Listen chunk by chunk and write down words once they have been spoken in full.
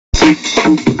And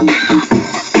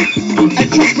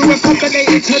trust me, we're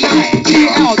combinated tonight.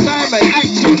 GL, Diamond,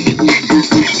 Action.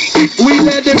 We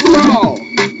let it roll.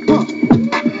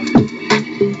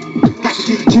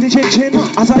 Chinny chin chin,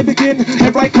 as I begin,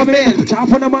 head right come in.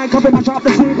 Jump on the mic, up and I drop the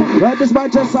scene. Heard this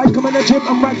man just like come in the gym.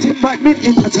 I'm right in, right mid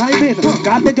in a time in.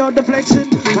 Got the girl deflection,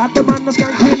 got the man the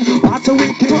skanking. Got the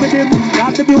weekend with him,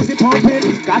 got the music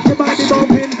pumping, got the body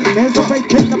bumping. There's a fake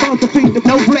kid about to feed the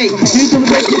no flake. You do the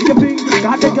fake kick your thing,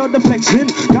 got the girl deflection,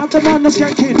 got the man the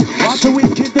skanking. Got the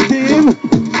weekend the dim.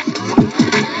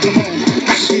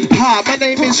 Hi, my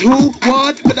name is who,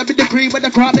 what, but I'm in the cream with the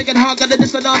crowd making hard, gotta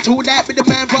listen on to that with the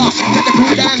man rock, got the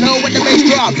crew down low when the bass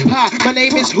drop. Hi, my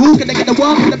name is who, can I get the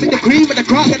walk, and I'm in the cream with the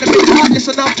crowd, gotta be hard,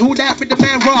 listen on to that with the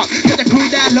man rock, got the crew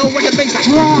down low when the bass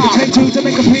drop. It take two to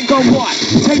make a pin go what?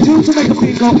 It take two to make a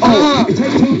pin go oh. It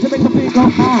take two to make a pin go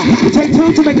It take two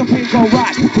to make a pin go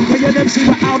right. TK and MC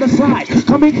were out of sight,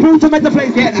 coming through to make the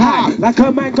place get high, like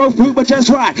a man go through but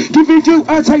just right, giving you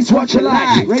a taste what you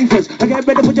like. Ravers, I get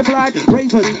better for your flight.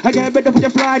 Ravers, I get better for your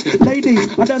flight.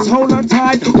 Ladies, I just hold on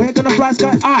tight. We're gonna fly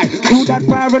sky high. Do that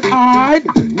fire and eye.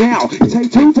 Now, it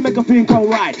takes two to make a thing go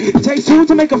right. It takes two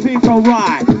to make a thing go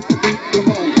right.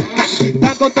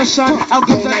 Down goes the sun, out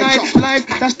comes the night.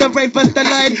 Life, that's the ravers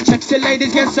delight. Sexy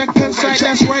ladies get second sight.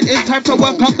 That's right, it's time to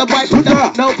work up the bike.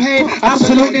 No pain,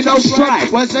 absolutely no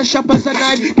strife. Was a sharp as a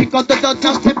knife. He got the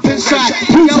doctor step inside.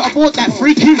 Yo, I bought that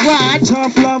freaky ride.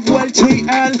 Tough love, well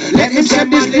TL. Let him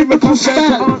send this lyrical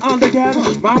spell on the gal.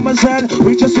 Mama said,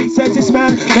 we just sweet sexy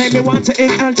man. Made me want to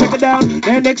in and check it down.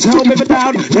 Then exhale, baby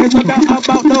down. Then talk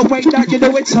about the way that you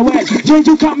do it so well. Yeah,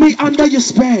 you got me under your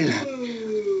spell.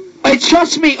 I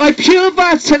trust me, I pure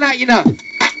vibes tonight, you know.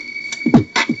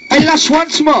 I LUSH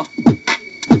once more.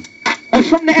 I'm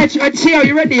from the edge. I see how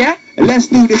you ready, yeah? Let's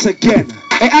do this again.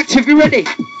 Hey, Active, you ready?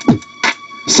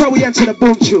 So we enter the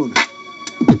boom tune.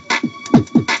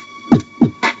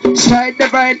 Slide the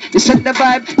ride, listen the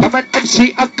vibe. I'm an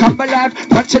MC, I come alive.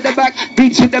 Front to the back,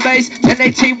 beat to the bass.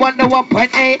 1080,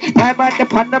 101.8. I'm at the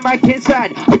pan the mic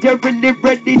inside. Are you really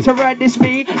ready to ride this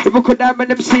me? Lyrical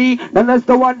Diamond MC, and that's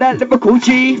the one that lyrical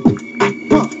G.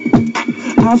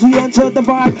 As we enter the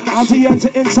vibe, as we enter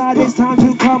inside, it's time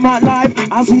to come out live.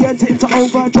 As we enter into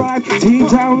overdrive, team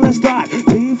down, let's dive.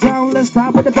 Team down, let's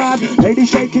dive with the vibe. Ladies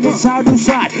shaking it side to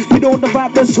side. You know the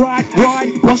vibe, that's right,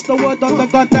 right. What's the word on the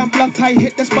goddamn block? I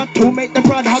hit the spot to make the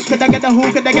crowd hot. Could I get the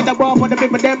who? Could I get the ball? Wanna be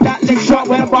with them that leg shot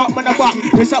where I walk when I walk.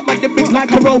 Raise up my dippings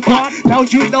like a robot. Now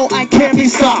you know I can't be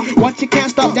stopped. What you can't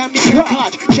stop, damn you can't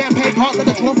touch. Champagne pop with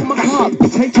a 12 from my car.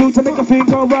 It take two to make a thing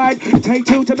go right. It take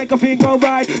two to make a thing go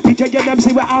right. DJ and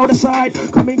MC were out of sight,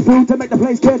 coming through to make the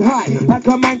place get high. Like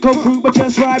a man go through but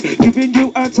just right. Giving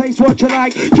you a taste what you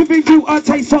like. Giving you a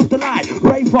taste of the light.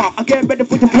 Rave up, I get ready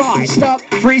for the fly. Stop,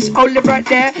 freeze, hold it right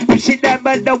there. MC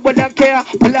Diamond, no one don't care.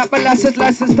 Pull out my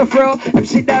license to thrill.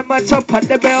 MC Diamond, top on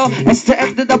the bill. S to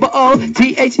M to double O,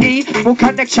 T-H-E. Full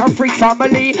connection, freak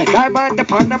family. Diamond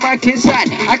upon the mic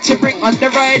inside. Active ring on the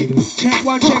right. Check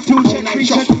 1, check 2, check 3,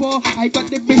 check 4. I got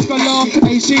the big galore.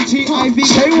 A-C-T-I-V.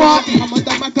 Say what? I'm on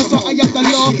the mic, so I am the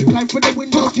law. Climb for the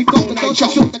window, kick off the door.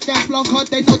 Shoot the dance floor, cause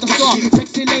they know the score.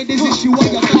 Sexy ladies, issue on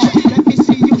your door. Let me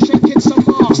see you shake it some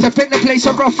more. Step in the place,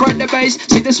 I'm rough on the bass.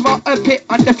 See the smart a pit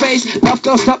on the face. Love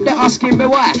girls stop, they're asking me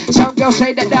why. Some girls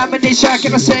say that Diamond is shy.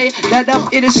 Can I say that I'm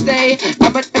here to stay?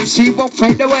 I'm an MC, won't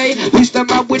fade away. Who's the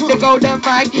man with the golden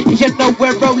mic? You know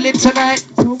we're rolling tonight.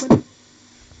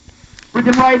 With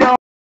the right on.